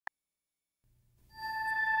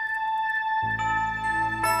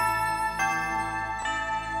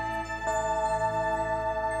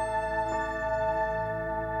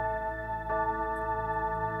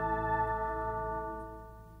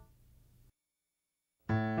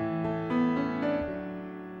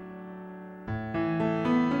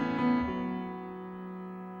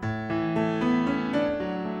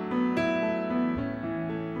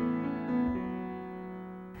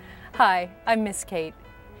Hi, I'm Miss Kate.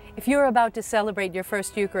 If you're about to celebrate your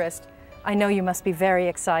first Eucharist, I know you must be very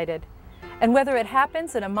excited. And whether it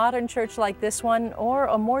happens in a modern church like this one or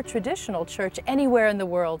a more traditional church anywhere in the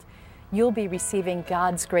world, you'll be receiving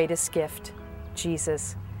God's greatest gift,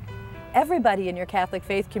 Jesus. Everybody in your Catholic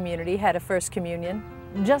faith community had a First Communion,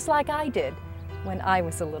 just like I did when I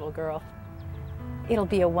was a little girl. It'll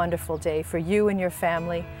be a wonderful day for you and your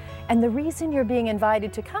family, and the reason you're being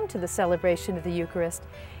invited to come to the celebration of the Eucharist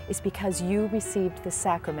is because you received the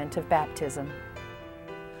sacrament of baptism.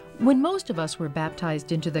 When most of us were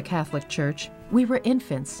baptized into the Catholic Church, we were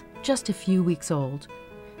infants, just a few weeks old.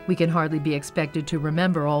 We can hardly be expected to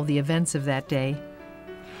remember all the events of that day.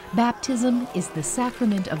 Baptism is the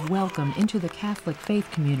sacrament of welcome into the Catholic faith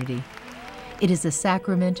community. It is a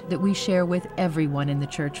sacrament that we share with everyone in the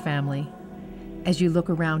church family. As you look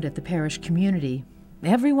around at the parish community,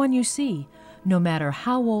 everyone you see, no matter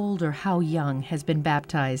how old or how young, has been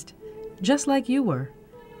baptized, just like you were.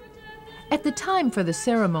 At the time for the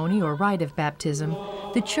ceremony or rite of baptism,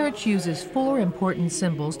 the Church uses 4 important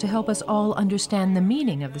symbols to help us all understand the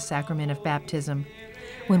meaning of the sacrament of baptism.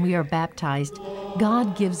 When we are baptized,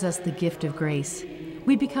 God gives us the gift of grace.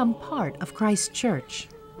 We become part of Christ's church.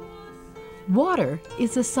 Water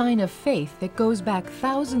is a sign of faith that goes back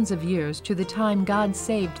thousands of years to the time God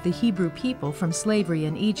saved the Hebrew people from slavery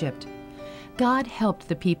in Egypt. God helped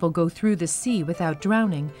the people go through the sea without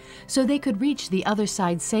drowning so they could reach the other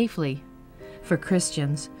side safely. For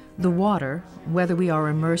Christians, the water, whether we are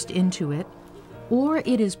immersed into it or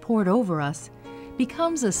it is poured over us,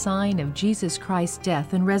 becomes a sign of Jesus Christ's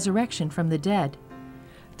death and resurrection from the dead.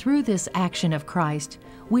 Through this action of Christ,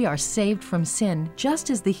 we are saved from sin just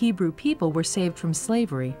as the Hebrew people were saved from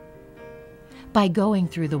slavery. By going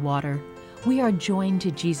through the water, we are joined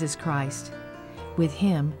to Jesus Christ. With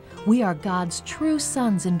Him, we are God's true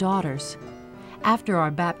sons and daughters. After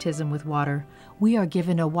our baptism with water, we are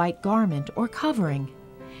given a white garment or covering.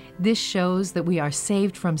 This shows that we are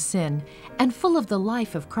saved from sin and full of the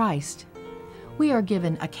life of Christ. We are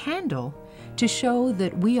given a candle to show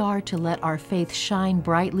that we are to let our faith shine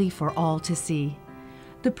brightly for all to see.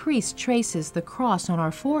 The priest traces the cross on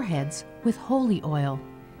our foreheads with holy oil.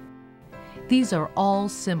 These are all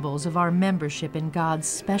symbols of our membership in God's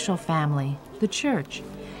special family, the Church,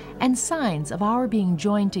 and signs of our being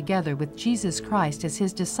joined together with Jesus Christ as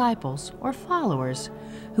His disciples or followers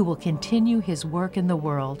who will continue His work in the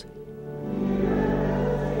world.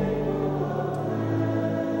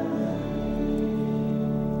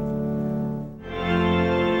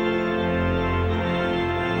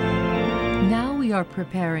 Now we are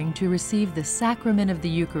preparing to receive the sacrament of the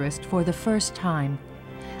Eucharist for the first time.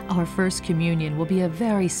 Our First Communion will be a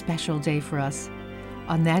very special day for us.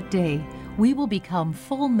 On that day, we will become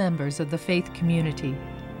full members of the faith community.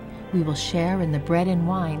 We will share in the bread and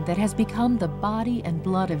wine that has become the body and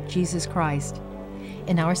blood of Jesus Christ.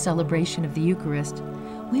 In our celebration of the Eucharist,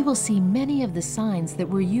 we will see many of the signs that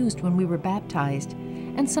were used when we were baptized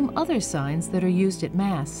and some other signs that are used at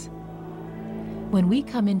Mass. When we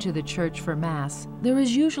come into the church for Mass, there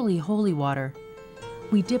is usually holy water.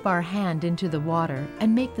 We dip our hand into the water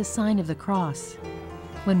and make the sign of the cross.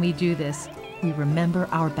 When we do this, we remember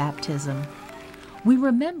our baptism. We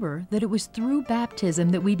remember that it was through baptism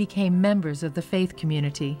that we became members of the faith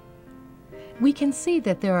community. We can see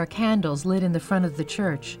that there are candles lit in the front of the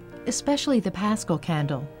church, especially the Paschal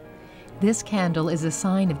candle. This candle is a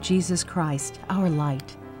sign of Jesus Christ, our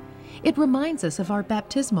light. It reminds us of our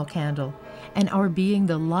baptismal candle and our being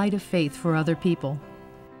the light of faith for other people.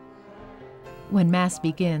 When Mass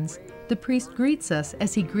begins, the priest greets us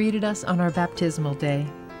as he greeted us on our baptismal day.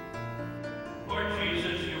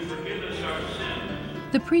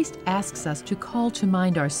 The priest asks us to call to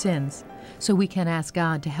mind our sins so we can ask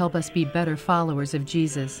God to help us be better followers of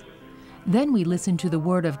Jesus. Then we listen to the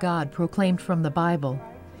Word of God proclaimed from the Bible.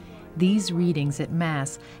 These readings at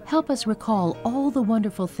Mass help us recall all the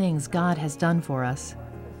wonderful things God has done for us.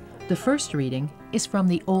 The first reading is from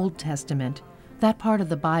the Old Testament, that part of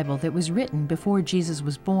the Bible that was written before Jesus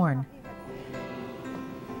was born.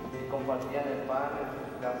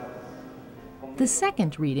 The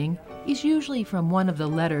second reading is usually from one of the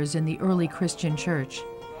letters in the early Christian church.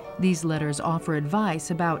 These letters offer advice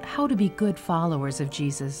about how to be good followers of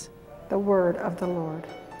Jesus. The word of the Lord.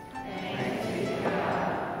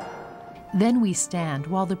 Then we stand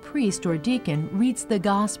while the priest or deacon reads the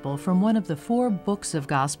Gospel from one of the 4 books of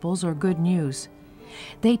Gospels or Good News.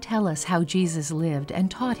 They tell us how Jesus lived and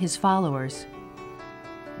taught His followers.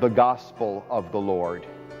 The Gospel of the Lord.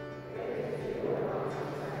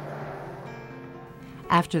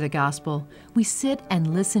 After the gospel, we sit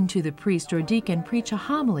and listen to the priest or deacon preach a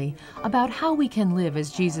homily about how we can live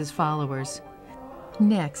as Jesus' followers.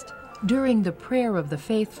 Next, during the prayer of the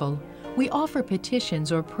faithful, we offer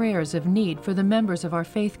petitions or prayers of need for the members of our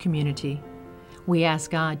faith community. We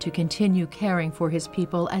ask God to continue caring for His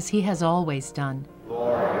people as He has always done.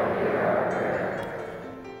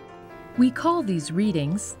 We call these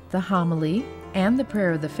readings, the homily and the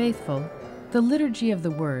prayer of the faithful, the liturgy of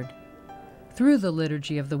the Word. Through the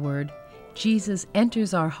liturgy of the Word, Jesus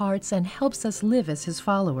enters our hearts and helps us live as His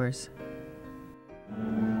followers.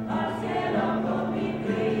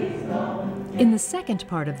 In the second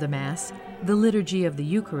part of the Mass, the liturgy of the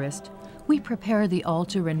Eucharist, we prepare the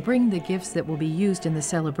altar and bring the gifts that will be used in the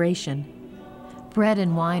celebration. Bread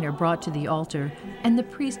and wine are brought to the altar, and the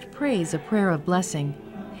priest prays a prayer of blessing.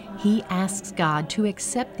 He asks God to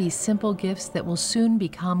accept these simple gifts that will soon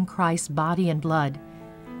become Christ's body and blood.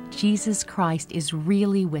 Jesus Christ is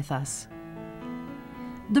really with us.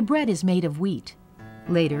 The bread is made of wheat.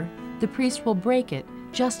 Later, the priest will break it,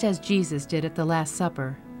 just as Jesus did at the Last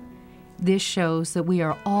Supper. This shows that we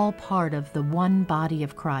are all part of the one body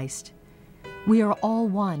of Christ. We are all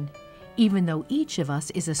one, even though each of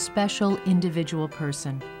us is a special individual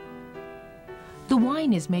person. The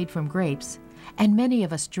wine is made from grapes, and many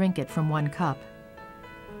of us drink it from one cup.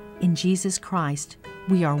 In Jesus Christ,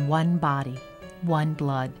 we are one body, one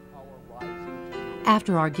blood.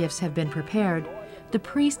 After our gifts have been prepared, the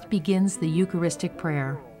priest begins the Eucharistic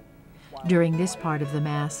prayer. During this part of the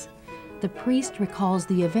Mass, the priest recalls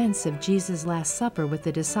the events of Jesus' Last Supper with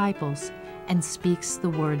the disciples and speaks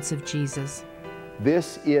the words of Jesus.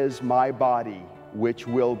 This is my body, which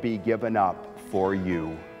will be given up for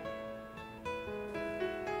you.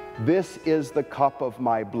 This is the cup of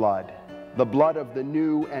my blood, the blood of the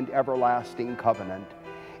new and everlasting covenant.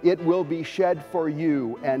 It will be shed for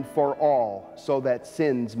you and for all, so that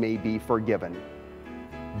sins may be forgiven.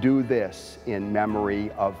 Do this in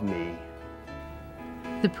memory of me.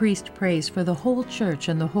 The priest prays for the whole church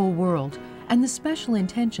and the whole world, and the special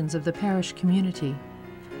intentions of the parish community.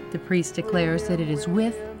 The priest declares that it is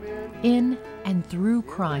with, in, and through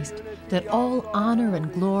Christ that all honor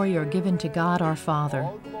and glory are given to God our Father.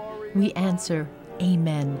 We answer,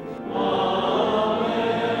 Amen.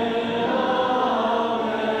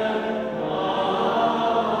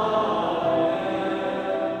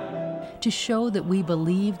 To show that we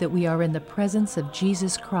believe that we are in the presence of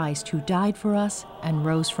Jesus Christ, who died for us and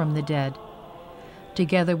rose from the dead.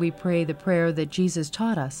 Together we pray the prayer that Jesus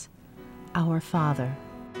taught us, Our Father.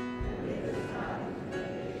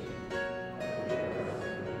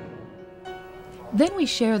 Then we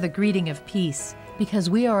share the greeting of peace, because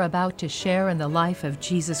we are about to share in the life of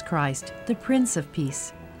Jesus Christ, the Prince of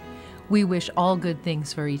Peace. We wish all good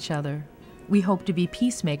things for each other. We hope to be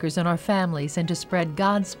peacemakers in our families and to spread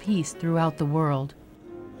God's peace throughout the world.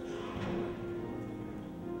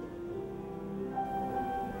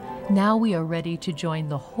 Now we are ready to join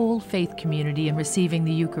the whole faith community in receiving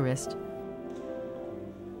the Eucharist.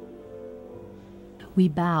 We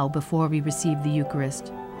bow before we receive the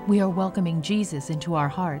Eucharist. We are welcoming Jesus into our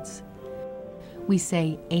hearts. We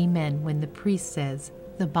say Amen when the priest says,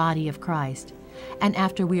 the body of Christ, and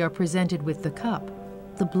after we are presented with the cup,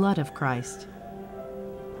 the blood of Christ.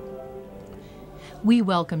 We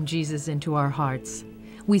welcome Jesus into our hearts.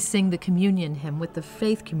 We sing the communion hymn with the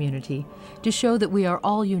faith community to show that we are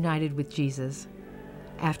all united with Jesus.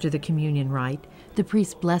 After the communion rite, the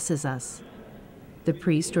priest blesses us. The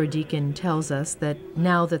priest or deacon tells us that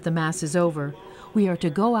now that the Mass is over, we are to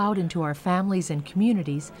go out into our families and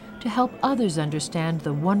communities to help others understand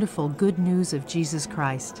the wonderful good news of Jesus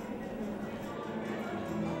Christ.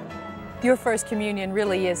 Your First Communion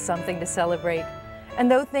really is something to celebrate.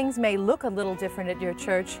 And though things may look a little different at your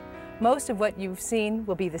church, most of what you've seen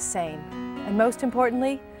will be the same. And most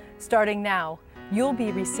importantly, starting now, you'll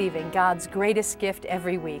be receiving God's greatest gift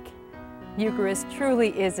every week. Eucharist truly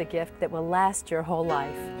is a gift that will last your whole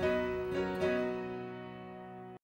life.